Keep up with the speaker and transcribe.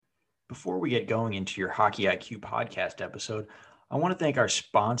Before we get going into your Hockey IQ podcast episode, I want to thank our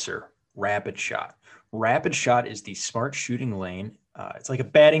sponsor, Rapid Shot. Rapid Shot is the smart shooting lane. It's like a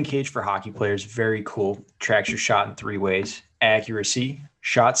batting cage for hockey players. Very cool. Tracks your shot in 3 ways: accuracy,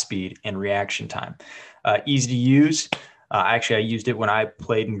 shot speed, and reaction time. Easy to use. Actually, I used it when I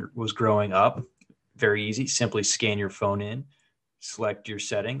played and was growing up. Very easy. Simply scan your phone in, select your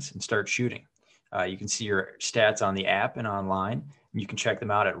settings, and start shooting. You can see your stats on the app and online. You can check them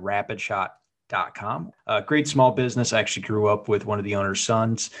out at rapidshot.com. Great small business. I actually grew up with one of the owner's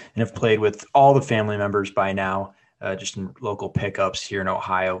sons and have played with all the family members by now, just in local pickups here in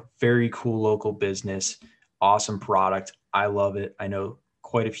Ohio. Very cool local business. Awesome product. I love it. I know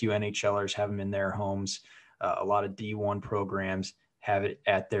quite a few NHLers have them in their homes. A lot of D1 programs have it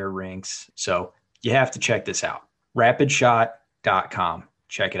at their rinks. So you have to check this out. Rapidshot.com.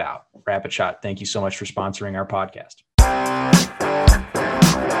 Check it out. Rapid Shot, thank you so much for sponsoring our podcast.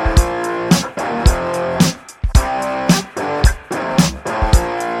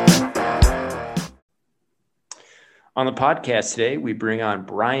 On the podcast today, we bring on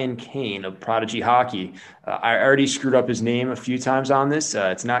Brian Kane of Prodigy Hockey. I already screwed up his name a few times on this.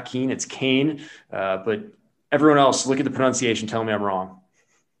 It's not Keen, it's Kane. But everyone else, look at the pronunciation. Tell me I'm wrong.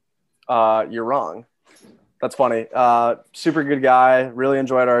 You're wrong. That's funny. Super good guy. Really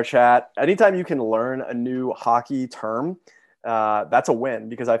enjoyed our chat. Anytime you can learn a new hockey term, that's a win,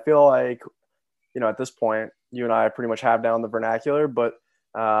 because I feel like, at this point, you and I pretty much have down the vernacular, but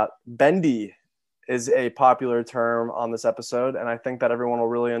bendy is a popular term on this episode, and I think that everyone will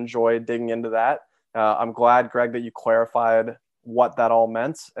really enjoy digging into that. I'm glad, Greg, that you clarified what that all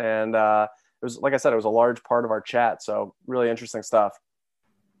meant. And it was, like I said, it was a large part of our chat. So really interesting stuff.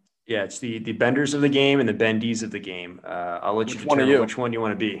 Yeah, it's the benders of the game and the bendies of the game. I'll let you determine which one you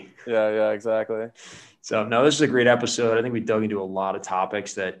want to be. Yeah, exactly. So, no, this is a great episode. I think we dug into a lot of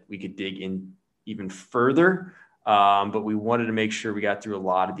topics that we could dig in even further. But we wanted to make sure we got through a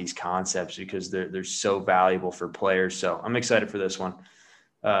lot of these concepts because they're so valuable for players. So I'm excited for this one.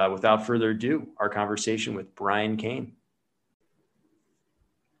 Without further ado, our conversation with Brian Kane.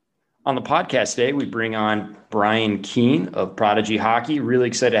 On the podcast today, we bring on Brian Kane of Prodigy Hockey. Really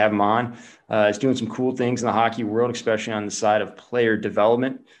excited to have him on. He's doing some cool things in the hockey world, especially on the side of player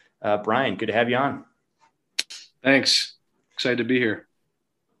development. Brian, good to have you on. Thanks. Excited to be here.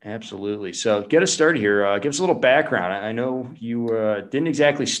 Absolutely. So get us started here. Give us a little background. I know you didn't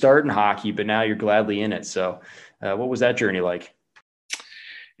exactly start in hockey, but now you're gladly in it. So what was that journey like?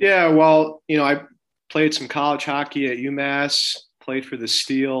 Yeah, well, I played some college hockey at UMass, played for the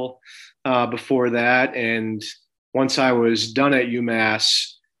Steel before that. And once I was done at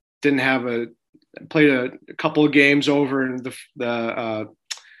UMass, played a couple of games over in the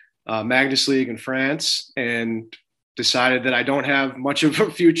Magnus League in France, and decided that I don't have much of a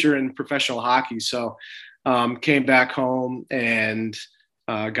future in professional hockey. So came back home and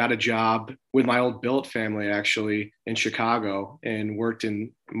got a job with my old billet family, actually, in Chicago, and worked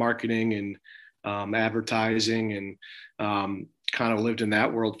in marketing and advertising, and kind of lived in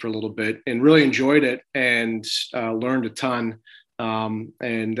that world for a little bit and really enjoyed it, and learned a ton.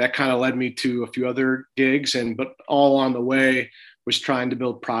 And that kind of led me to a few other gigs, but all on the way was trying to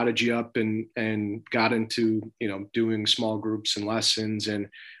build Prodigy up, and got into, doing small groups and lessons. And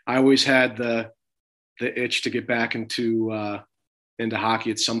I always had the itch to get back into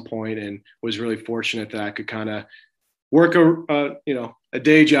hockey at some point, and was really fortunate that I could kind of work a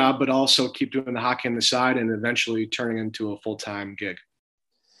day job, but also keep doing the hockey on the side, and eventually turning into a full-time gig.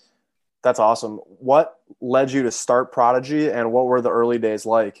 That's awesome. What led you to start Prodigy, and what were the early days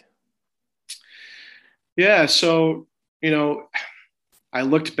like? Yeah. So, I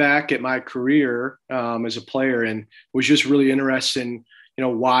looked back at my career as a player, and was just really interested in,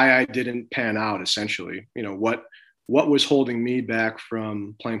 why I didn't pan out, essentially. What was holding me back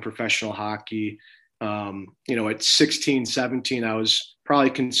from playing professional hockey. At 16, 17, I was probably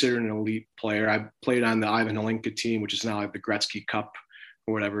considered an elite player. I played on the Ivan Hlinka team, which is now like the Gretzky Cup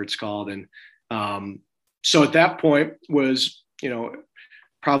or whatever it's called. And so at that point was,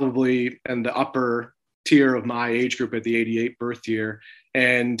 probably in the upper tier of my age group at the 88 birth year,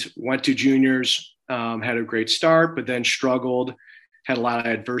 and went to juniors, had a great start, but then struggled, had a lot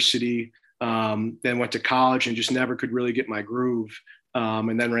of adversity, then went to college and just never could really get my groove.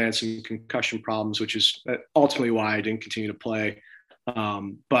 And then ran some concussion problems, which is ultimately why I didn't continue to play.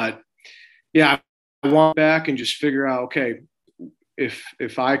 But yeah, I want back and just figure out, okay,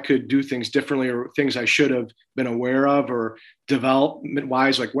 if I could do things differently, or things I should have been aware of, or development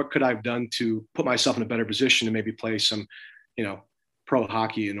wise, like what could I have done to put myself in a better position to maybe play some, pro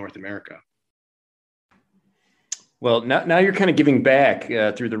hockey in North America. Well, now you're kind of giving back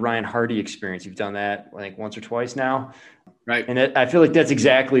through the Ryan Hardy experience. You've done that, I think, once or twice now. Right. And I feel like that's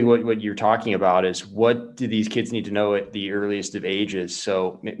exactly what you're talking about is what do these kids need to know at the earliest of ages?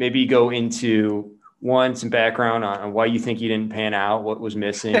 So maybe go into one, some background on why you think you didn't pan out, what was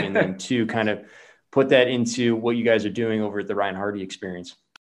missing, and then two, kind of put that into what you guys are doing over at the Ryan Hardy experience.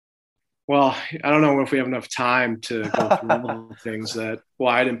 Well, I don't know if we have enough time to go through all the things that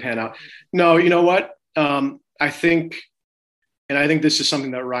why I didn't pan out. No, you know what? I think this is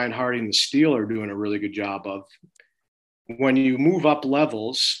something that Ryan Hardy and the Steel are doing a really good job of. When you move up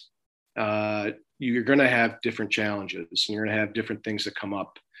levels, you're going to have different challenges, and you're going to have different things that come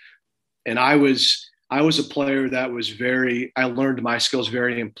up. And I was a player that was I learned my skills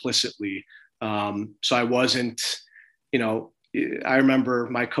very implicitly. So I wasn't, I remember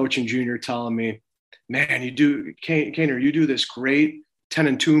my coach in junior telling me, man, Kaner, you do this great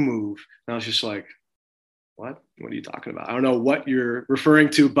 10-2 move. And I was just like, what are you talking about? I don't know what you're referring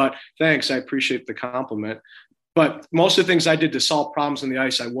to, but thanks. I appreciate the compliment. But most of the things I did to solve problems on the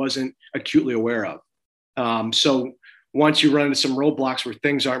ice, I wasn't acutely aware of. So once you run into some roadblocks where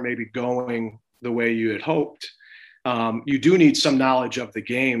things aren't maybe going the way you had hoped, you do need some knowledge of the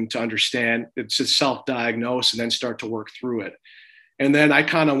game to understand. It's to self-diagnose and then start to work through it. And then I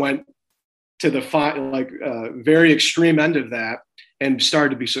kind of went to the very extreme end of that and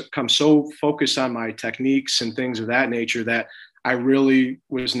started to become so focused on my techniques and things of that nature that I really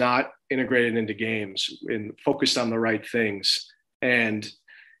was not integrated into games and focused on the right things. And,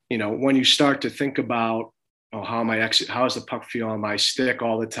 when you start to think about, how does the puck feel on my stick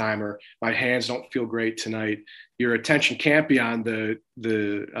all the time, or my hands don't feel great tonight, your attention can't be on the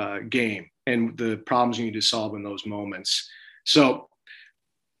game and the problems you need to solve in those moments. So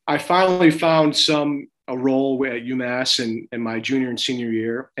I finally found a role at UMass in my junior and senior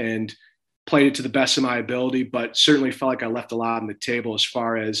year and played it to the best of my ability, but certainly felt like I left a lot on the table as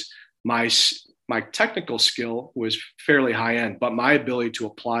far as my technical skill was fairly high end, but my ability to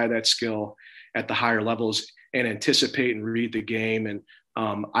apply that skill at the higher levels and anticipate and read the game. And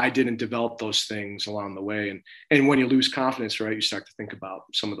I didn't develop those things along the way. And when you lose confidence, right, you start to think about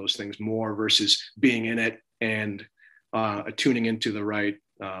some of those things more versus being in it and tuning into the right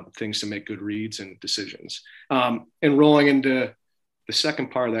things to make good reads and decisions. And rolling into the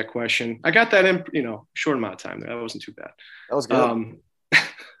second part of that question, I got that in, short amount of time. That wasn't too bad. That was good.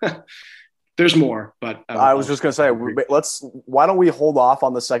 There's more, but I was just going to say, why don't we hold off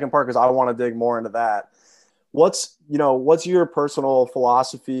on the second part? Cause I want to dig more into that. What's your personal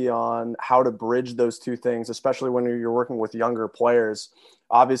philosophy on how to bridge those two things, especially when you're working with younger players?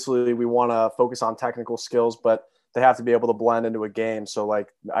 Obviously we want to focus on technical skills, but they have to be able to blend into a game. So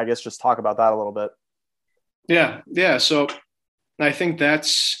I guess just talk about that a little bit. Yeah. So I think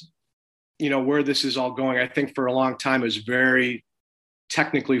that's, where this is all going. I think for a long time it was very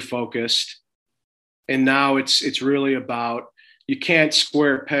technically focused. And now it's really about, you can't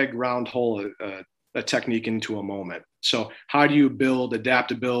square peg round hole a technique into a moment. So how do you build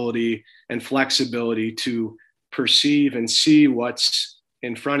adaptability and flexibility to perceive and see what's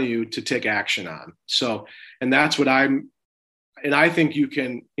in front of you to take action on? So, and that's what I think you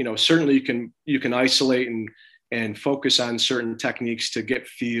can, certainly you can isolate and focus on certain techniques to get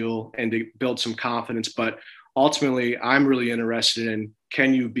feel and to build some confidence. But ultimately I'm really interested in,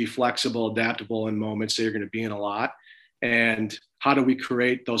 can you be flexible, adaptable in moments that you're going to be in a lot? And how do we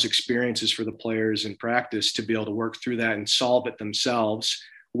create those experiences for the players in practice to be able to work through that and solve it themselves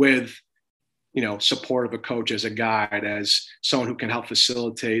with, support of a coach as a guide, as someone who can help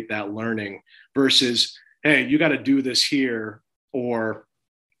facilitate that learning versus, hey, you got to do this here or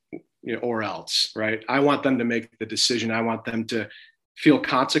else, right? I want them to make the decision. I want them to feel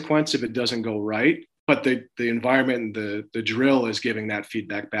consequence if it doesn't go right. But the environment and the drill is giving that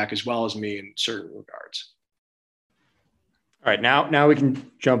feedback back as well as me in certain regards. All right, now we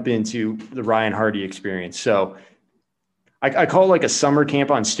can jump into the Ryan Hardy experience. So I call it like a summer camp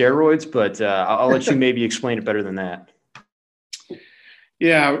on steroids, but I'll let you maybe explain it better than that.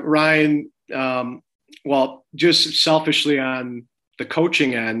 Yeah, Ryan, well, just selfishly on the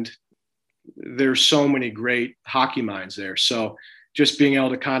coaching end, there's so many great hockey minds there. So just being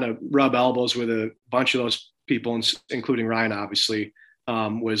able to kind of rub elbows with a bunch of those people, including Ryan, obviously,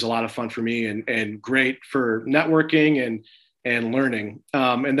 was a lot of fun for me and great for networking and learning.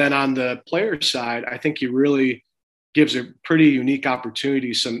 And then on the player side, I think he really gives a pretty unique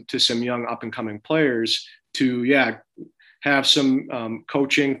opportunity to some young up and coming players to, have some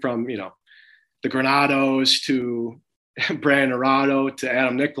coaching from, the Granados to Brandon Arado to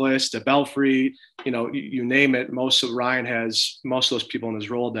Adam Nicholas to Belfry, you name it. Ryan has most of those people in his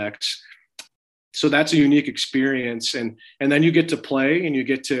Rolodex. so that's a unique experience. And then you get to play and you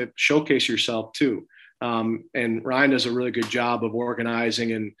get to showcase yourself too. And Ryan does a really good job of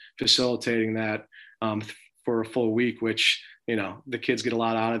organizing and facilitating that for a full week, which, the kids get a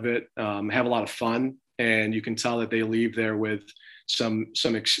lot out of it, have a lot of fun. And you can tell that they leave there with some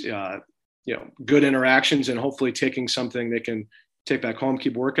good interactions, and hopefully taking something they can take back home,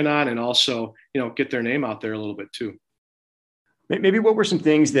 keep working on, and also, get their name out there a little bit too. Maybe what were some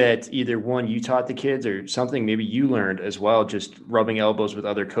things that either one, you taught the kids, or something maybe you learned as well, just rubbing elbows with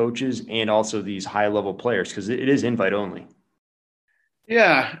other coaches and also these high level players, because it is invite only.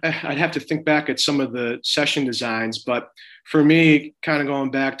 Yeah, I'd have to think back at some of the session designs, but for me, kind of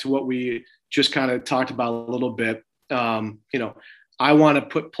going back to what we just kind of talked about a little bit, I want to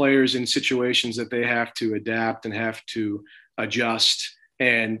put players in situations that they have to adapt and have to adjust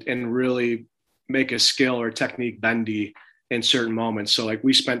and really make a skill or technique bendy in certain moments. So like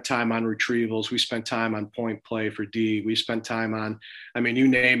we spent time on retrievals, we spent time on point play for D, we spent time on, you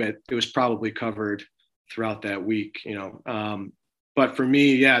name it, it was probably covered throughout that week, but for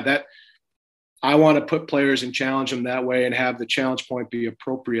me, that I want to put players and challenge them that way and have the challenge point be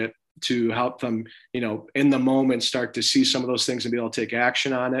appropriate to help them, in the moment start to see some of those things and be able to take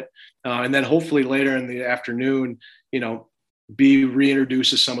action on it. And then hopefully later in the afternoon, be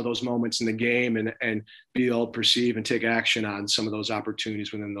reintroduced to some of those moments in the game and be able to perceive and take action on some of those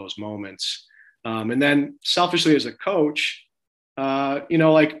opportunities within those moments. And then selfishly as a coach,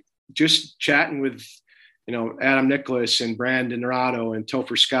 like just chatting with, Adam Nicholas and Brandon Naranjo and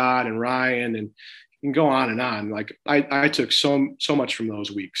Topher Scott and Ryan, and you can go on and on. Like I took so much from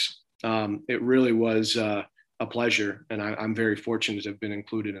those weeks. It really was a pleasure, and I'm very fortunate to have been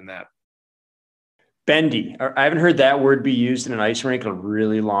included in that. Bendy. I haven't heard that word be used in an ice rink in a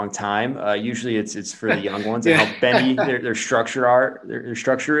really long time. Usually it's for the young ones and how bendy their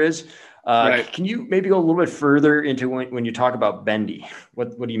structure is. Right. Can you maybe go a little bit further into when you talk about bendy?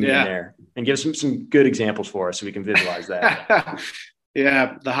 What do you mean there? And give some good examples for us so we can visualize that.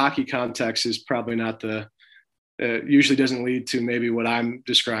 Yeah, the hockey context is probably not usually doesn't lead to maybe what I'm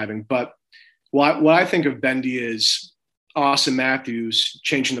describing. But what I think of bendy is Austin Matthews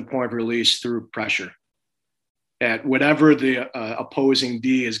changing the point of release through pressure at whatever the opposing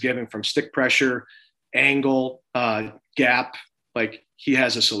D is giving, from stick pressure, angle, gap. Like he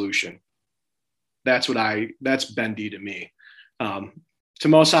has a solution. That's bendy to me. To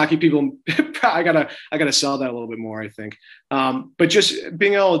most hockey people, I gotta sell that a little bit more, I think. But just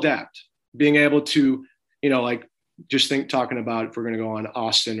being able to adapt, being able to, talking about if we're going to go on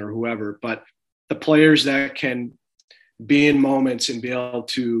Austin or whoever, but the players that can be in moments and be able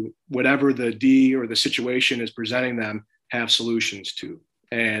to, whatever the D or the situation is presenting them, have solutions to.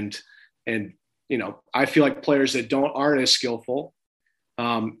 And I feel like players that aren't as skillful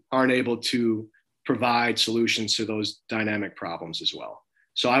aren't able to provide solutions to those dynamic problems as well.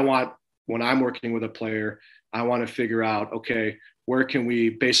 So when I'm working with a player, I want to figure out, okay, where can we,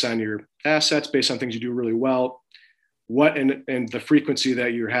 based on your assets, based on things you do really well, what and the frequency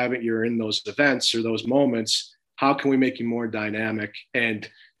that you're in those events or those moments, how can we make you more dynamic and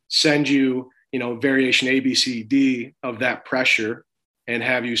send you, variation A, B, C, D of that pressure, and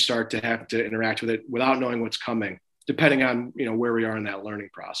have you start to have to interact with it without knowing what's coming, depending on, where we are in that learning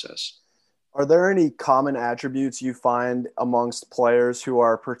process. Are there any common attributes you find amongst players who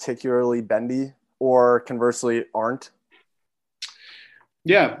are particularly bendy or conversely aren't?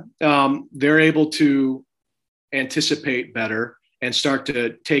 Yeah, they're able to anticipate better and start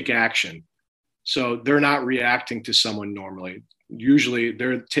to take action. So they're not reacting to someone normally. Usually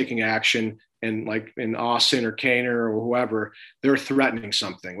they're taking action, and like in Austin or Kaner or whoever, they're threatening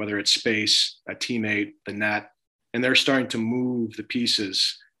something, whether it's space, a teammate, the net, and they're starting to move the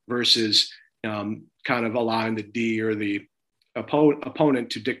pieces versus kind of allowing the D or the opponent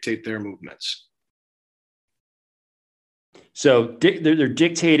to dictate their movements. So they're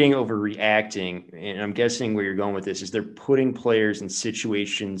dictating over reacting. And I'm guessing where you're going with this is they're putting players in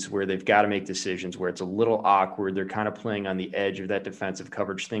situations where they've got to make decisions where it's a little awkward. They're kind of playing on the edge of that defensive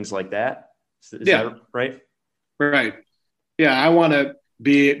coverage, things like that. Is that right? Right. Yeah. I want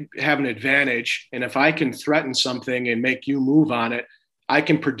to have an advantage. And if I can threaten something and make you move on it, I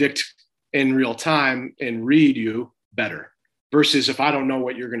can predict in real time and read you better, versus if I don't know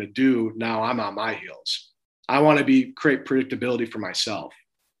what you're going to do, now I'm on my heels. I want to create predictability for myself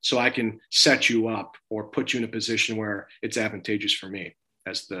so I can set you up or put you in a position where it's advantageous for me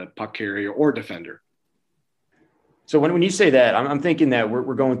as the puck carrier or defender. So when you say that, I'm thinking that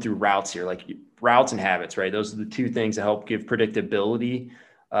we're going through routes here, like routes and habits, right? Those are the two things that help give predictability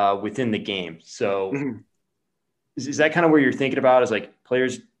within the game. So is that kind of where you're thinking about, is like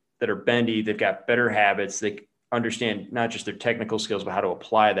players that are bendy, they've got better habits. They understand not just their technical skills, but how to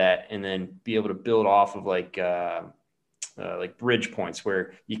apply that and then be able to build off of like bridge points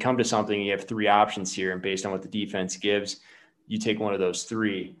where you come to something, you have three options here. And based on what the defense gives, you take one of those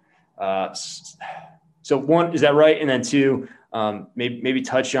three. So one, is that right? And then two, maybe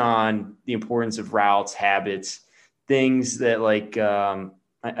touch on the importance of routes, habits, things that like,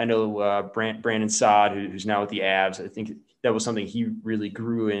 I know Brandon Saad, who's now with the Avs, I think that was something he really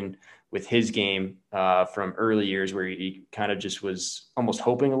grew in with his game from early years where he kind of just was almost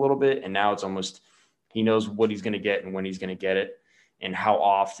hoping a little bit. And now it's almost, he knows what he's going to get and when he's going to get it and how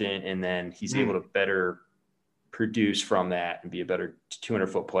often. And then he's able to better produce from that and be a better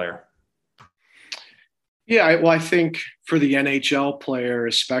 200-foot player. Yeah, I think for the NHL player,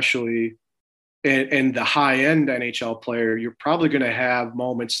 especially, and the high-end NHL player, you're probably going to have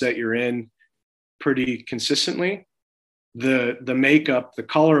moments that you're in pretty consistently. The makeup, the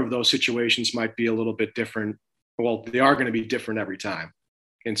color of those situations might be a little bit different. Well, they are going to be different every time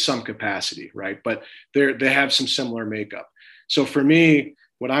in some capacity, right? But they have some similar makeup. So for me,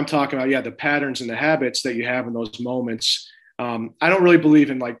 what I'm talking about, the patterns and the habits that you have in those moments, I don't really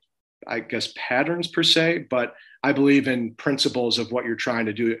believe in patterns per se, but I believe in principles of what you're trying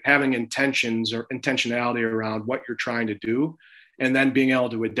to do, having intentions or intentionality around what you're trying to do, and then being able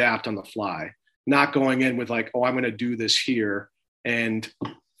to adapt on the fly, not going in with I'm going to do this here and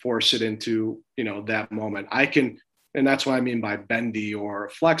force it into, that moment. And that's what I mean by bendy or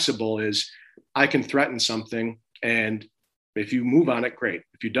flexible is I can threaten something. And if you move on it, great.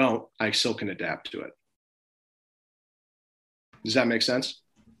 If you don't, I still can adapt to it. Does that make sense?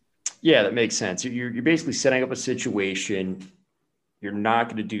 Yeah, that makes sense. You're basically setting up a situation. You're not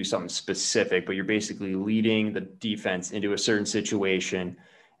going to do something specific, but you're basically leading the defense into a certain situation.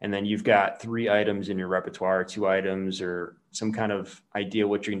 And then you've got 3 items in your repertoire, 2 items, or some kind of idea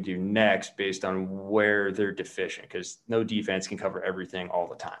what you're going to do next based on where they're deficient, because no defense can cover everything all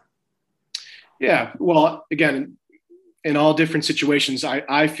the time. Yeah. Well, again, in all different situations,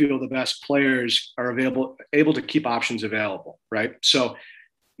 I feel the best players are able to keep options available, right? So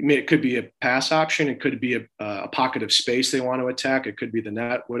it could be a pass option. It could be a pocket of space they want to attack. It could be the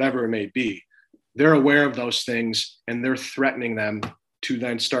net, whatever it may be. They're aware of those things and they're threatening them to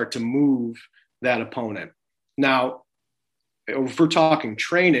then start to move that opponent. Now, if we're talking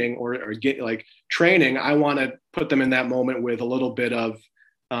training or get training, I want to put them in that moment with a little bit of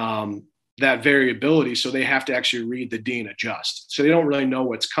that variability. So they have to actually read the D and adjust. So they don't really know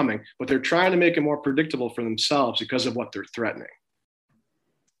what's coming, but they're trying to make it more predictable for themselves because of what they're threatening.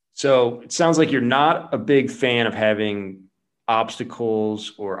 So it sounds like you're not a big fan of having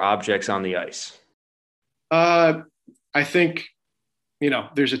obstacles or objects on the ice. I think,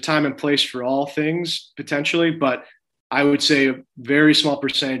 there's a time and place for all things potentially, but I would say a very small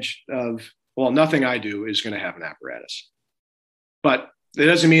percentage of, nothing I do is going to have an apparatus. But it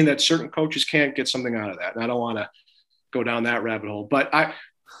doesn't mean that certain coaches can't get something out of that. And I don't want to go down that rabbit hole, but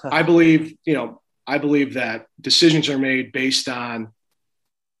I believe, I believe that decisions are made based on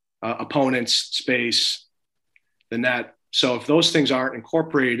opponents, space, the net. So if those things aren't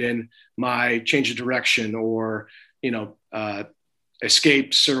incorporated in my change of direction or,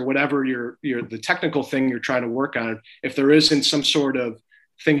 escapes or whatever the technical thing you're trying to work on, if there isn't some sort of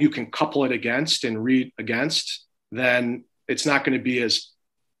thing you can couple it against and read against, then it's not going to be as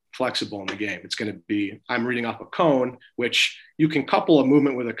flexible in the game. It's going to be, I'm reading off a cone, which you can couple a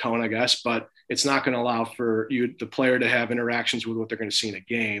movement with a cone, I guess, but it's not going to allow for the player to have interactions with what they're going to see in a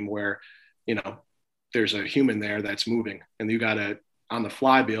game where, there's a human there that's moving and you got to on the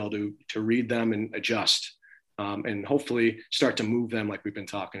fly be able to read them and adjust and hopefully start to move them like we've been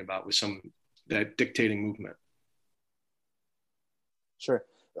talking about with that dictating movement. Sure.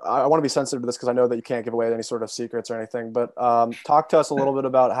 I want to be sensitive to this because I know that you can't give away any sort of secrets or anything, but talk to us a little bit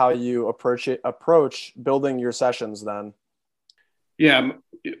about how you approach building your sessions then. Yeah,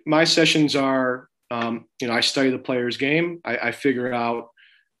 my sessions are, I study the player's game. I figure out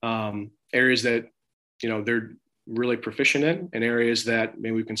areas that, they're really proficient in and areas that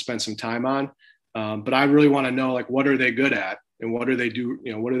maybe we can spend some time on. But I really want to know, what are they good at and what do they do?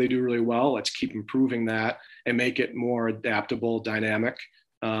 What do they do really well? Let's keep improving that and make it more adaptable, dynamic.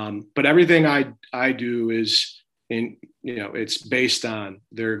 But everything I do is it's based on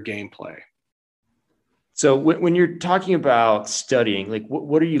their gameplay. So when you're talking about studying,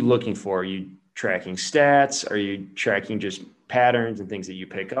 what are you looking for? Are you tracking stats? Are you tracking just patterns and things that you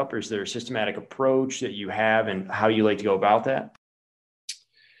pick up? Or is there a systematic approach that you have and how you like to go about that?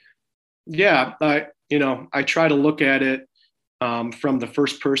 Yeah, I try to look at it from the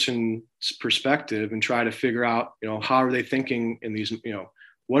first person's perspective and try to figure out, how are they thinking in these,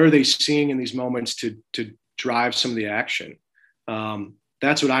 what are they seeing in these moments to drive some of the action?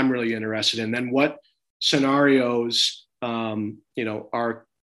 That's what I'm really interested in. Then what scenarios, are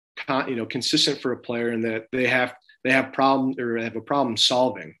consistent for a player, and that they have problem or have a problem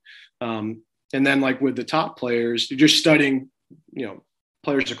solving. And then like with the top players, you're just studying,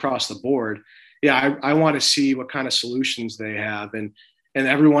 players across the board. Yeah, I want to see what kind of solutions they have, and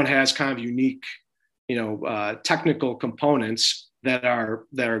everyone has kind of unique, technical components that are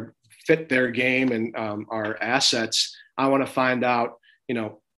fit their game and are assets. I want to find out,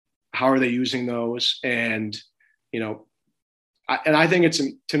 how are they using those, and I think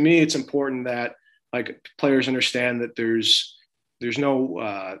to me it's important that like players understand that there's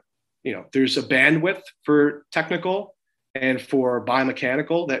no there's a bandwidth for technical and for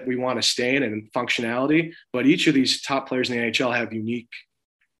biomechanical that we want to stay in, and functionality. But each of these top players in the NHL have unique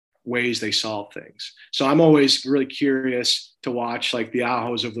ways they solve things. So I'm always really curious to watch like the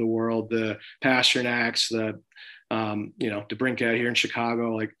Ahos of the world, the Pasternaks, the DeBrincat here in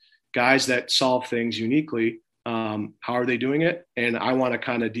Chicago, like guys that solve things uniquely. How are they doing it? And I want to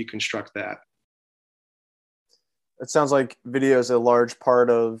kind of deconstruct that. It sounds like video is a large part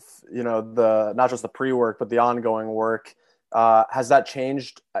of, the, not just the pre-work, but the ongoing work. Has that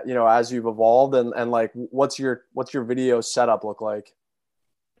changed, as you've evolved, and like, what's your video setup look like?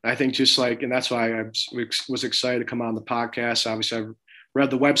 I think just like, and that's why I was excited to come on the podcast. Obviously I've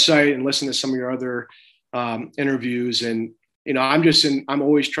read the website and listened to some of your other interviews, and, I'm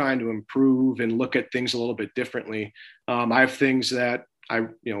always trying to improve and look at things a little bit differently. I have things that I,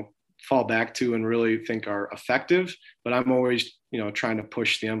 fall back to and really think are effective, but I'm always, trying to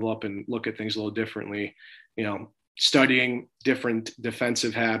push the envelope and look at things a little differently, studying different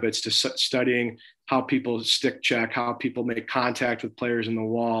defensive habits, to studying how people stick check, how people make contact with players in the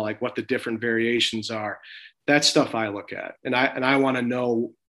wall, like what the different variations are. That's stuff I look at. And I want to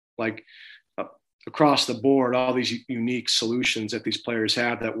know, like, across the board, all these unique solutions that these players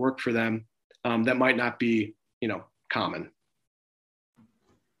have that work for them, that might not be, common.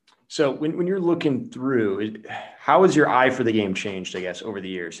 So when you're looking through, how has your eye for the game changed, I guess, over the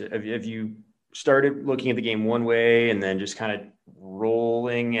years? Have you started looking at the game one way and then just kind of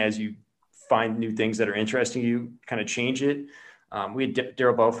rolling as you find new things that are interesting you, kind of change it? We had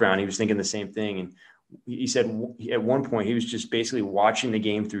Daryl Belfrown. He was thinking the same thing. And he said at one point he was just basically watching the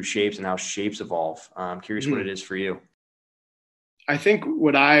game through shapes and how shapes evolve. I'm curious what it is for you. I think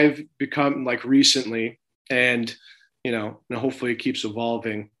what I've become like recently, and, and hopefully it keeps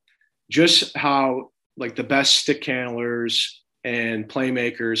evolving, just how like the best stick handlers and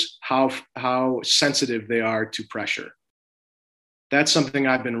playmakers, how sensitive they are to pressure. That's something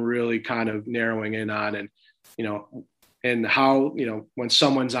I've been really kind of narrowing in on, and, and how, when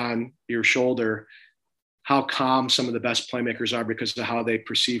someone's on your shoulder, how calm some of the best playmakers are because of how they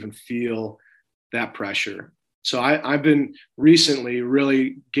perceive and feel that pressure. So I've been recently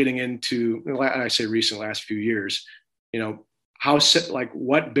really getting into, I say recent, last few years,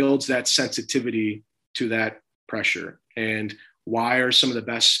 what builds that sensitivity to that pressure, and why are some of the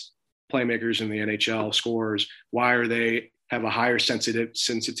best playmakers in the NHL, scorers, why are they have a higher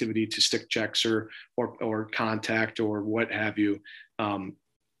sensitivity to stick checks or contact or what have you?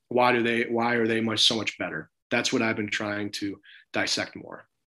 Why are they so much better? That's what I've been trying to dissect more.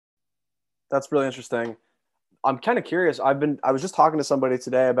 That's really interesting. I'm kind of curious. I was just talking to somebody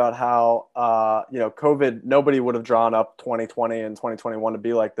today about how, COVID, nobody would have drawn up 2020 and 2021 to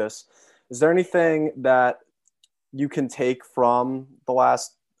be like this. Is there anything that you can take from the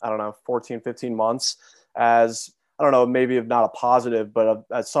last, 14, 15 months as, maybe if not a positive, but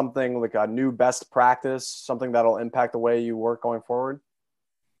as something like a new best practice, something that'll impact the way you work going forward?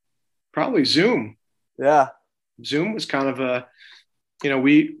 Probably Zoom. Yeah. Zoom was kind of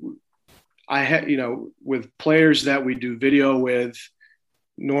with players that we do video with,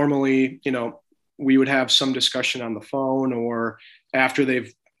 normally, we would have some discussion on the phone or after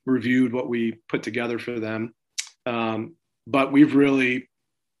they've reviewed what we put together for them. But we've really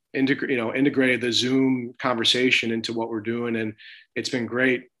integrated the Zoom conversation into what we're doing, and it's been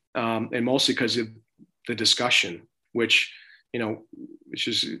great. And mostly because of the discussion, which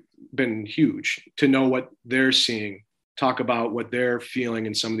has been huge to know what they're seeing, talk about what they're feeling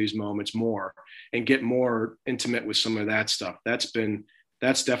in some of these moments more, and get more intimate with some of that stuff. That's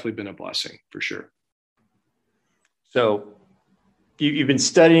definitely been a blessing for sure. So you've been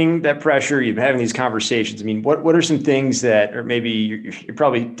studying that pressure, you've been having these conversations. I mean, what are some things that, or maybe you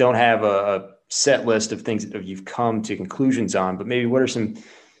probably don't have a set list of things that you've come to conclusions on, but maybe what are some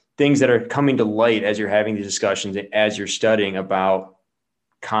things that are coming to light as you're having these discussions, as you're studying about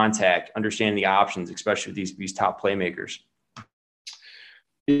contact, understanding the options, especially with these top playmakers?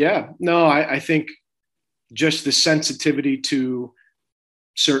 Yeah, no, I think just the sensitivity to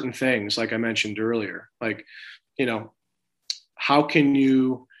certain things, like I mentioned earlier, like, you know, how can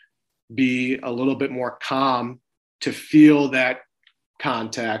you be a little bit more calm to feel that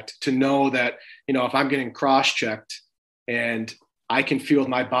contact, to know that, if I'm getting cross-checked and I can feel with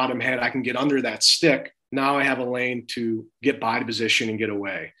my bottom head, I can get under that stick. Now I have a lane to get body position and get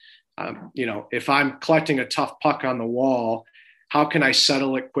away. If I'm collecting a tough puck on the wall, how can I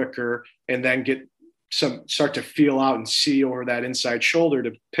settle it quicker and then start to feel out and see over that inside shoulder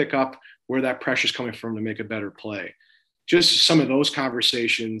to pick up where that pressure is coming from to make a better play. Just some of those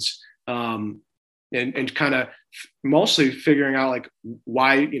conversations, and kind of mostly figuring out like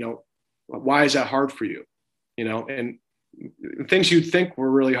why is that hard for you, and things you'd think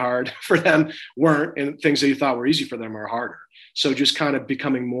were really hard for them weren't, and things that you thought were easy for them are harder. So just kind of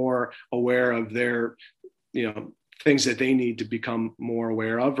becoming more aware of their, things that they need to become more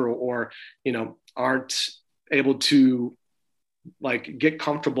aware of, or aren't able to like get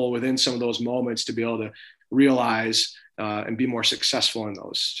comfortable within some of those moments to be able to realize and be more successful in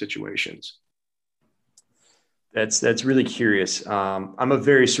those situations. That's really curious. I'm a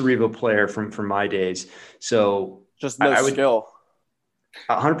very cerebral player from my days. So just no skill.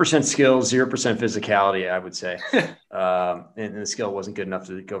 100% skill, 0% physicality, I would say. And the skill wasn't good enough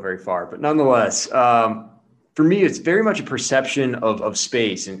to go very far. But nonetheless, for me, it's very much a perception of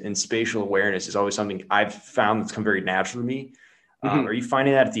space, and spatial awareness is always something I've found that's come very natural to me. Are you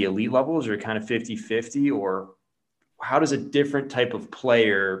finding that at the elite levels, or kind of 50-50, or how does a different type of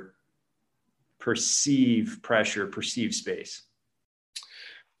player perceive pressure, perceive space?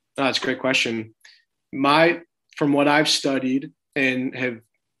 That's a great question. From what I've studied and have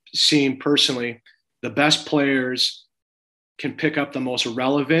seen personally, the best players can pick up the most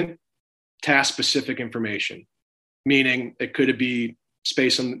relevant task-specific information, meaning it could be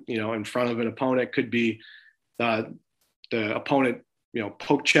space in front of an opponent. It could be the opponent,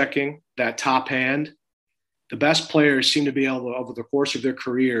 poke checking that top hand. The best players seem to be able to, over the course of their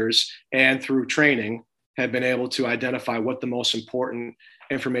careers and through training, have been able to identify what the most important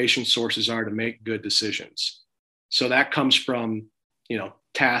information sources are to make good decisions. So that comes from,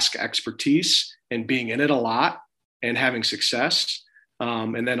 task expertise and being in it a lot and having success.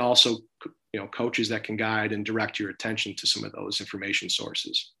 And then also, coaches that can guide and direct your attention to some of those information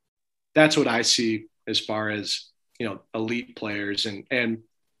sources. That's what I see as far as, elite players and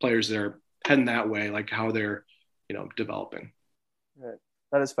players that are heading that way, like how they're, developing. Right.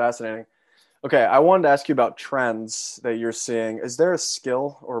 That is fascinating. Okay. I wanted to ask you about trends that you're seeing. Is there a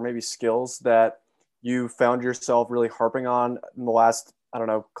skill or maybe skills that you found yourself really harping on in the last, I don't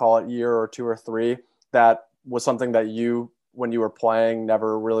know, call it year or two or three, that was something that you, when you were playing,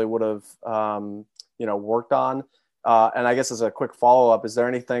 never really would have, worked on? And I guess as a quick follow-up, is there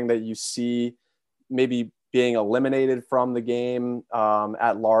anything that you see maybe being eliminated from the game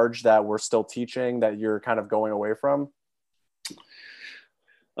at large that we're still teaching that you're kind of going away from?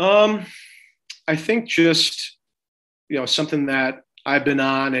 I think just, something that I've been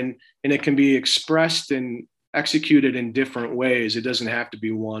on, and it can be expressed and executed in different ways. It doesn't have to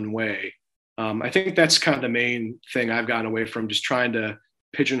be one way. I think that's kind of the main thing I've gotten away from, just trying to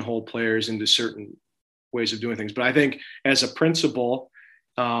pigeonhole players into certain ways of doing things. But I think as a principle,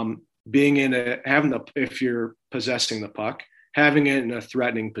 being if you're possessing the puck, having it in a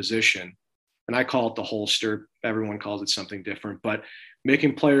threatening position, and I call it the holster. Everyone calls it something different, but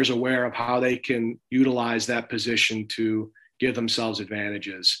making players aware of how they can utilize that position to give themselves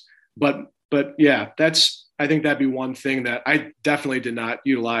advantages. But yeah, I think that'd be one thing that I definitely did not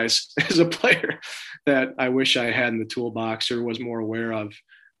utilize as a player that I wish I had in the toolbox or was more aware of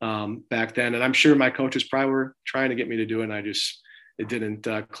back then. And I'm sure my coaches probably were trying to get me to do it, and it didn't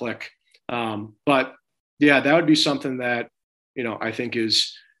click. But yeah, that would be something that, I think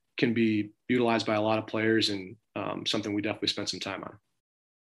can be utilized by a lot of players, and something we definitely spent some time on.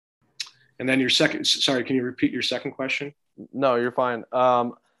 And then can you repeat your second question? No, you're fine.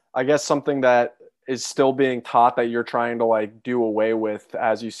 I guess something that is still being taught that you're trying to do away with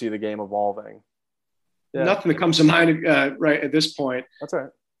as you see the game evolving. Yeah. Nothing that comes to mind right at this point. That's all right.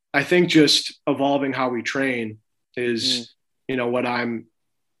 I think just evolving how we train is, what I'm,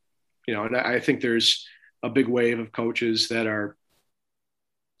 and I think there's a big wave of coaches that are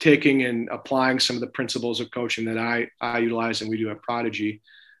taking and applying some of the principles of coaching that I utilize and we do at Prodigy.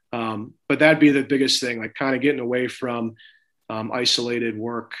 But that'd be the biggest thing, like kind of getting away from isolated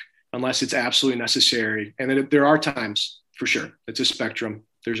work unless it's absolutely necessary. And then there are times, for sure, it's a spectrum.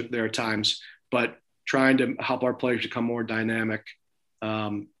 There are times, but trying to help our players become more dynamic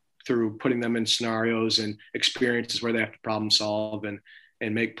through putting them in scenarios and experiences where they have to problem solve and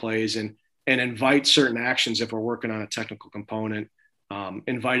and make plays and invite certain actions if we're working on a technical component,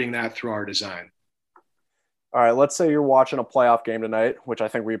 inviting that through our design. All right, let's say you're watching a playoff game tonight, which I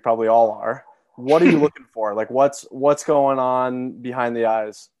think we probably all are. What are you looking for? Like what's going on behind the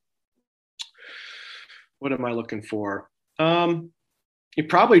eyes? What am I looking for? You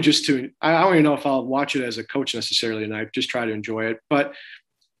probably just I don't even know if I'll watch it as a coach necessarily tonight, just try to enjoy it. But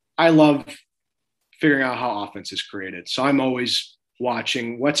I love figuring out how offense is created. So I'm always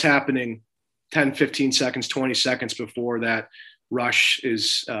watching what's happening 10, 15 seconds, 20 seconds before that rush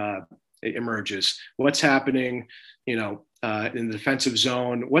emerges. What's happening, in the defensive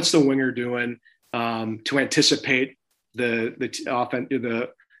zone? What's the winger doing to anticipate the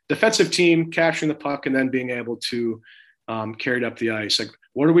defensive team capturing the puck and then being able to carry it up the ice? Like,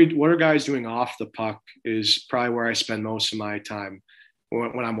 what are guys doing off the puck is probably where I spend most of my time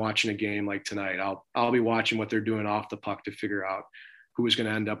when I'm watching a game like tonight. I'll be watching what they're doing off the puck to figure out who is going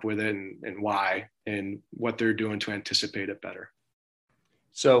to end up with it and why, and what they're doing to anticipate it better.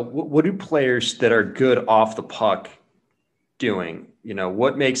 So what do players that are good off the puck doing?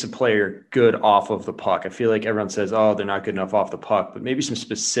 What makes a player good off of the puck? I feel like everyone says, oh, they're not good enough off the puck, but maybe some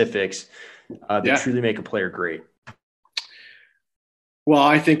specifics that truly make a player great. Well,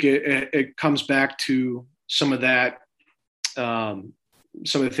 I think it comes back to some of that, some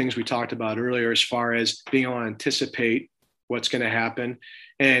of the things we talked about earlier, as far as being able to anticipate what's going to happen.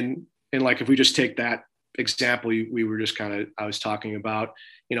 And like, if we just take that example we were just I was talking about,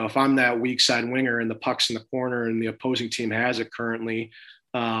 if I'm that weak side winger and the puck's in the corner and the opposing team has it currently,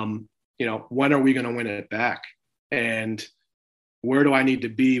 when are we going to win it back? And where do I need to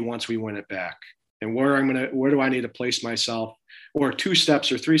be once we win it back? And where do I need to place myself, or 2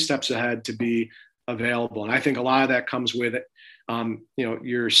 steps or 3 steps ahead to be available? And I think a lot of that comes with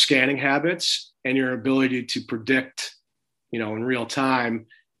your scanning habits and your ability to predict, in real time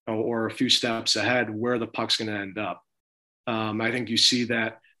or a few steps ahead where the puck's going to end up. I think you see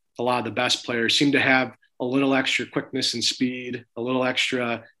that a lot of the best players seem to have a little extra quickness and speed, a little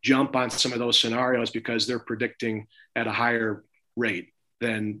extra jump on some of those scenarios because they're predicting at a higher rate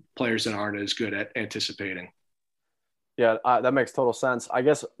than players that aren't as good at anticipating. Yeah, that makes total sense. I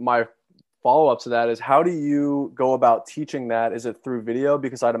guess my follow-up to that is, how do you go about teaching that? Is it through video?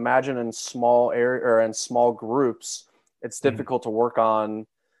 Because I'd imagine in small area or in small groups, it's difficult to work on,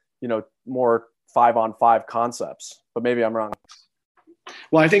 more 5-on-5 concepts, but maybe I'm wrong.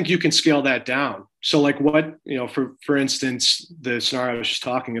 Well, I think you can scale that down. So like for instance, the scenario I was just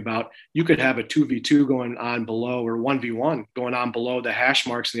talking about, you could have a 2v2 going on below, or 1v1 going on below the hash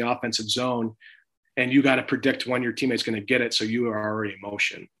marks in the offensive zone. And you got to predict when your teammate's going to get it. So you are already in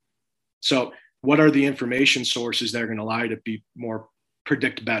motion. So what are the information sources that are going to allow you to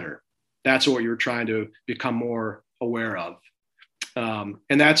predict better? That's what you're trying to become more aware of. And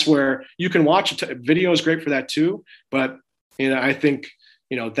that's where you can watch video is great for that too. But, I think,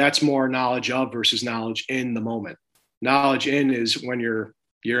 that's more knowledge of versus knowledge in the moment. Knowledge in is when you're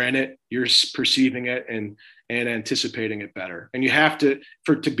in it, you're perceiving it and anticipating it better. And you have to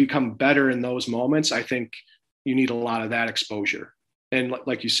become better in those moments. I think you need a lot of that exposure. And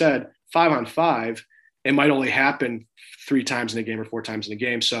like you said, 5-on-5, it might only happen 3 times in a game or 4 times in a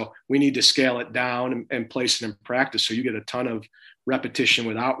game. So we need to scale it down and place it in practice. So you get a ton of repetition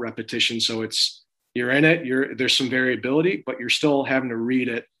without repetition. So you're in it, there's some variability, but you're still having to read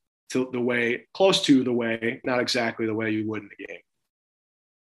it close to the way, not exactly the way you would in the game.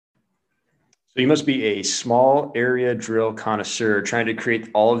 So you must be a small area drill connoisseur trying to create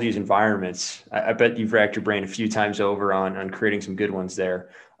all of these environments. I bet you've racked your brain a few times over on creating some good ones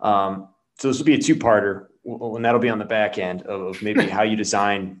there. So this will be a 2-parter, and that'll be on the back end of maybe how you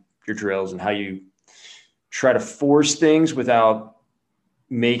design your drills and how you try to force things without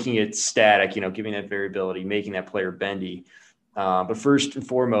making it static, giving that variability, making that player bendy. But first and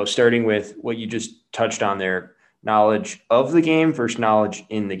foremost, starting with what you just touched on there, knowledge of the game versus knowledge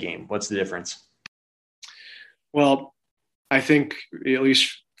in the game. What's the difference? Well, I think, at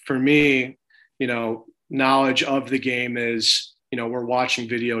least for me, knowledge of the game is, we're watching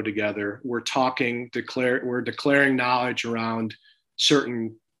video together. We're we're declaring knowledge around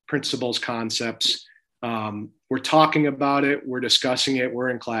certain principles, concepts. We're talking about it. We're discussing it. We're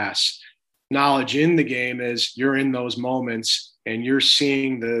in class. Knowledge in the game is you're in those moments and you're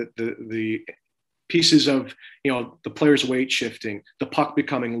seeing the pieces of, the player's weight shifting, the puck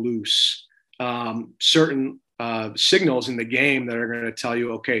becoming loose, certain signals in the game that are going to tell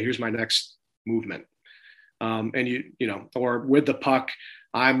you, okay, here's my next movement. And or with the puck,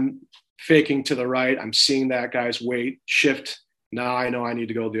 I'm faking to the right. I'm seeing that guy's weight shift. Now I know I need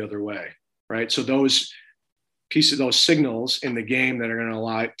to go the other way. Right. So those pieces, those signals in the game that are going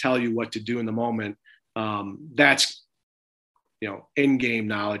to tell you what to do in the moment. That's, in-game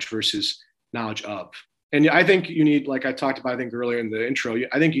knowledge versus knowledge of. And I think you need, like I talked about, I think earlier in the intro,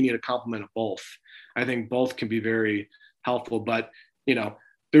 I think you need a complement of both. I think both can be very helpful, but,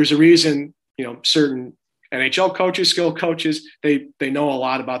 there's a reason, certain NHL coaches, skill coaches, they know a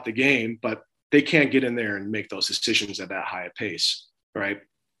lot about the game, but they can't get in there and make those decisions at that high a pace, right?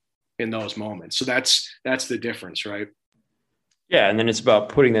 In those moments. So that's the difference, right? Yeah, and then it's about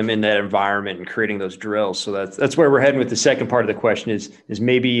putting them in that environment and creating those drills. So that's where we're heading with the second part of the question is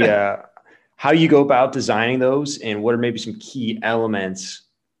maybe how you go about designing those, and what are maybe some key elements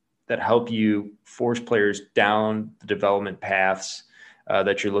that help you force players down the development paths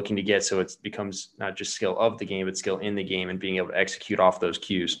that you're looking to get, so it becomes not just skill of the game, but skill in the game and being able to execute off those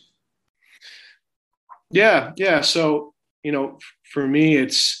cues. Yeah. So, for me,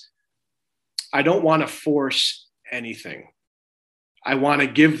 I don't want to force anything. I want to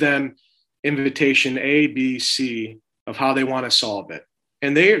give them invitation A, B, C of how they want to solve it.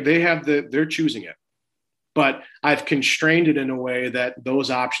 And they're choosing it. But I've constrained it in a way that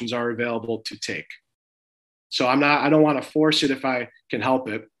those options are available to take. So I don't want to force it if I can help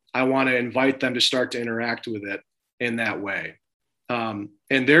it. I want to invite them to start to interact with it in that way. And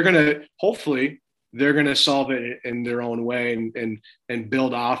hopefully they're going to solve it in their own way and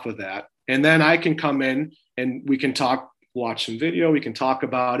build off of that. And then I can come in and we can watch some video. We can talk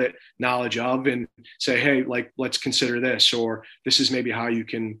about it, knowledge of, and say, hey, let's consider this, or this is maybe how you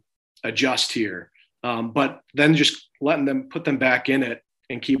can adjust here. But then just letting them put them back in it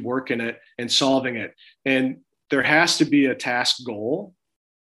and keep working it and solving it. And there has to be a task goal.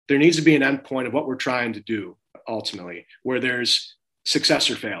 There needs to be an endpoint of what we're trying to do ultimately, where there's success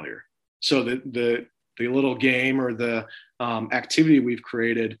or failure. So the little game or the activity we've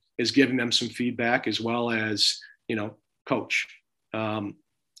created is giving them some feedback as well as, coach. And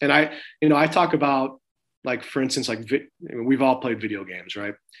I talk about, like, for instance, we've all played video games,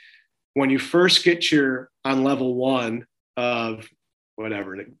 right? When you first get on level 1 of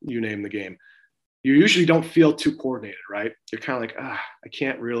whatever, you name the game, you usually don't feel too coordinated, right? You're kind of like, I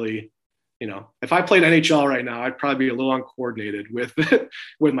can't really, if I played NHL right now, I'd probably be a little uncoordinated with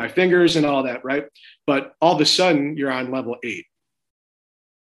my fingers and all that, right? But all of a sudden you're on level 8,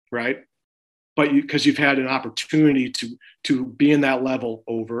 right? But because you've had an opportunity to be in that level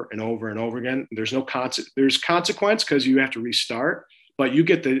over and over and over again, there's consequence because you have to restart, but you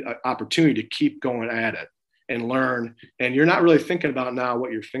get the opportunity to keep going at it and learn. And you're not really thinking about now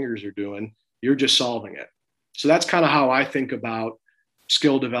what your fingers are doing. You're just solving it. So that's kind of how I think about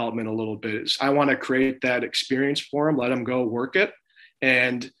skill development a little bit. Is I want to create that experience for them, let them go work it.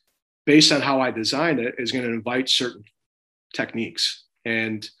 And based on how I designed it is going to invite certain techniques.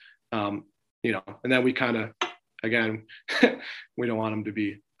 And, and then we kind of, again, we don't want them to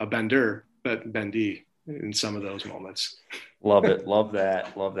be a bender, but bendy in some of those moments. Love it. Love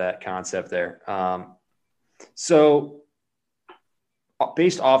that. Love that concept there. So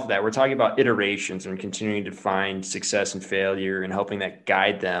based off of that, we're talking about iterations and continuing to find success and failure and helping that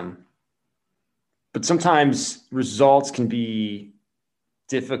guide them. But sometimes results can be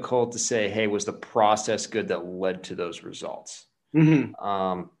difficult to say, hey, was the process good that led to those results?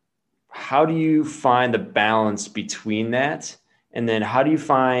 Mm-hmm. How do you find the balance between that? And then how do you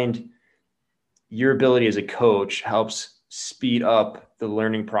find your ability as a coach helps speed up the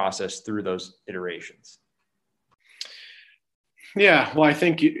learning process through those iterations? Yeah, well, I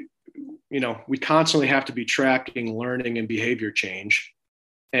think, we constantly have to be tracking learning and behavior change.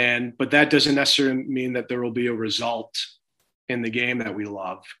 But that doesn't necessarily mean that there will be a result in the game that we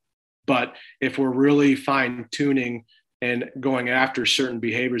love. But if we're really fine tuning and going after certain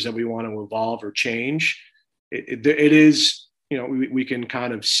behaviors that we want to evolve or change, it is, we can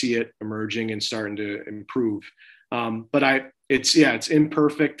kind of see it emerging and starting to improve. But it's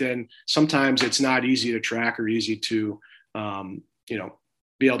imperfect. And sometimes it's not easy to track or easy to,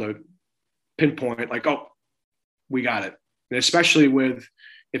 be able to pinpoint like, oh, we got it. And especially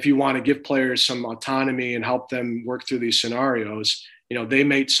if you want to give players some autonomy and help them work through these scenarios, they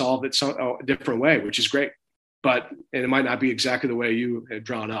may solve it a different way, which is great, and it might not be exactly the way you had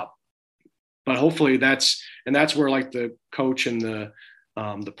drawn up, but hopefully that's where, like, the coach and the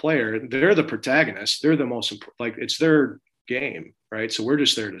player, they're the protagonists. They're the most important, like, it's their game, right? So we're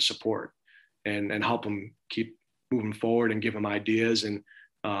just there to support and help them keep moving forward and give them ideas and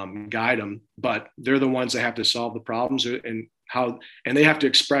guide them. But they're the ones that have to solve the problems and they have to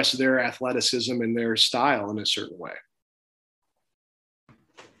express their athleticism and their style in a certain way.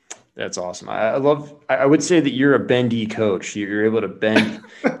 That's awesome. I would say that you're a bendy coach. You're able to bend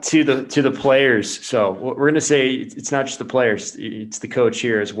to the players. So we're going to say it's not just the players, it's the coach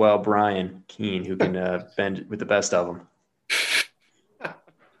here as well, Brian Keene, who can bend with the best of them.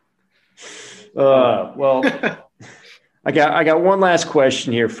 Well, I got one last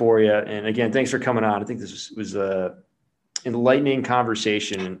question here for you. And again, thanks for coming on. I think this was an enlightening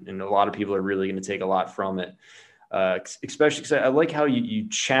conversation, and a lot of people are really going to take a lot from it. Especially because I like how you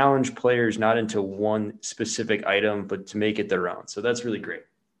challenge players not into one specific item, but to make it their own. So that's really great.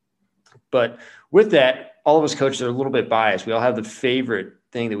 But with that, all of us coaches are a little bit biased. We all have the favorite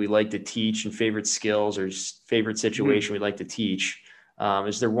thing that we like to teach and favorite skills or favorite situation we like to teach.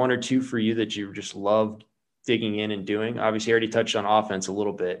 Is there one or two for you that you just love digging in and doing? Obviously, I already touched on offense a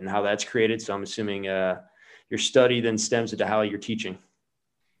little bit and how that's created. So I'm assuming your study then stems into how you're teaching.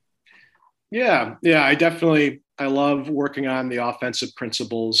 Yeah. I love working on the offensive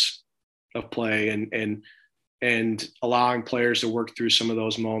principles of play and allowing players to work through some of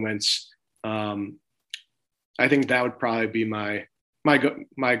those moments. I think that would probably be my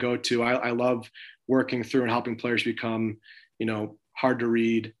go-to. I love working through and helping players become, hard to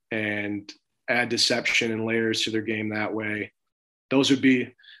read and add deception and layers to their game that way. Those would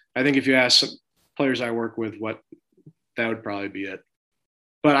be, I think if you ask some players I work with, that would probably be it.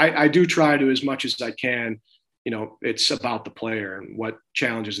 But I do try to, as much as I can, it's about the player and what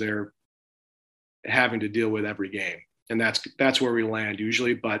challenges they're having to deal with every game. And that's where we land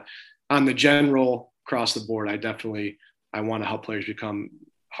usually. But on the general across the board, I want to help players become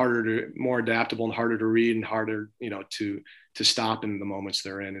more adaptable and harder to read and harder, to stop in the moments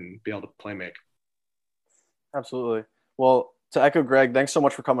they're in and be able to play make. Absolutely. Well, to echo Greg, thanks so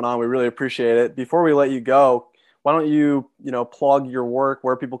much for coming on. We really appreciate it. Before we let you go, why don't you, plug your work,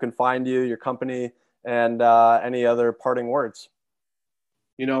 where people can find you, your company, and any other parting words?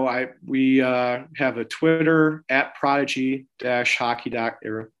 We have a Twitter at prodigy-hockey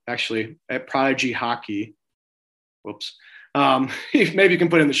or actually at Prodigy Hockey. Whoops. Maybe you can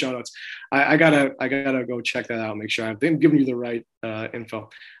put it in the show notes. I gotta go check that out. Make sure I'm giving you the right info.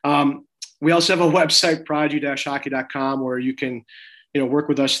 We also have a website, prodigy-hockey.com, where you can, work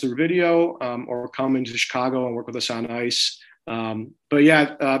with us through video or come into Chicago and work with us on ice.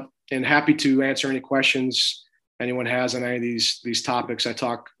 And happy to answer any questions anyone has on any of these topics. I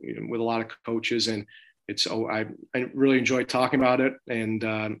talk with a lot of coaches, and I really enjoy talking about it. And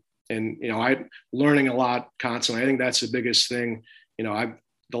I'm learning a lot constantly. I think that's the biggest thing. I've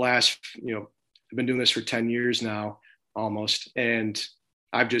been doing this for 10 years now, almost. And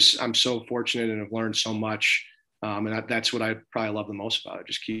I'm so fortunate and have learned so much. And that's what I probably love the most about it.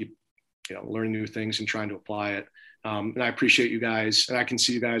 Just keep, learning new things and trying to apply it. And I appreciate you guys, and I can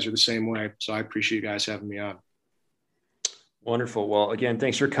see you guys are the same way. So I appreciate you guys having me on. Wonderful. Well, again,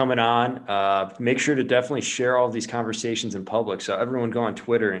 thanks for coming on. Make sure to definitely share all of these conversations in public. So everyone go on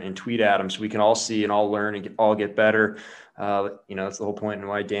Twitter and tweet at them so we can all see and all learn and all get better. That's the whole point and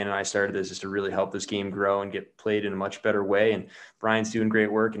why Dan and I started this, is to really help this game grow and get played in a much better way. And Brian's doing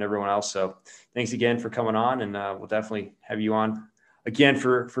great work and everyone else. So thanks again for coming on, and we'll definitely have you on again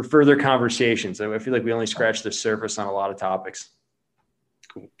for further conversations. I feel like we only scratched the surface on a lot of topics.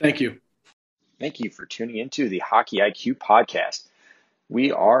 Cool. Thank you. Thank you for tuning into the Hockey IQ podcast.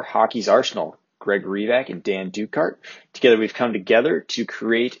 We are Hockey's Arsenal, Greg Revac and Dan Dukart. Together we've come together to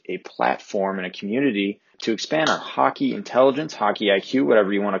create a platform and a community to expand our hockey intelligence, hockey IQ,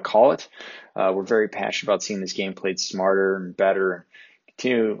 whatever you want to call it. We're very passionate about seeing this game played smarter and better and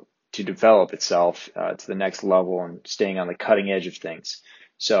continue to develop itself to the next level and staying on the cutting edge of things.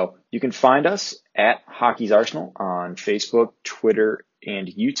 So you can find us at Hockey's Arsenal on Facebook, Twitter, and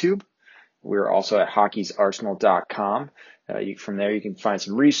YouTube. We're also at hockeysarsenal.com. From there, you can find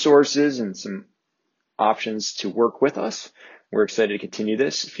some resources and some options to work with us. We're excited to continue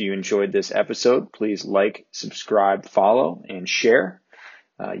this. If you enjoyed this episode, please like, subscribe, follow, and share.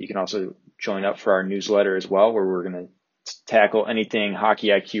 You can also join up for our newsletter as well, where we're going to tackle anything Hockey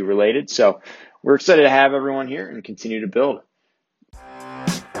IQ related. So we're excited to have everyone here and continue to build.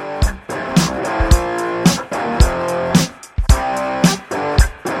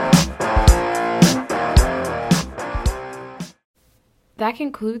 That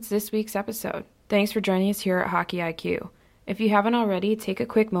concludes this week's episode. Thanks for joining us here at Hockey IQ. If you haven't already, take a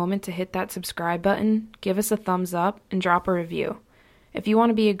quick moment to hit that subscribe button, give us a thumbs up, and drop a review. If you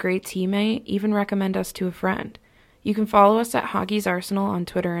want to be a great teammate, even recommend us to a friend. You can follow us at Hockey's Arsenal on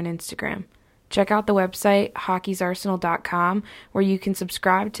Twitter and Instagram. Check out the website, hockeysarsenal.com, where you can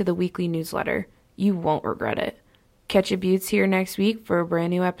subscribe to the weekly newsletter. You won't regret it. Catch your buttes here next week for a brand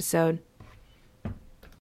new episode.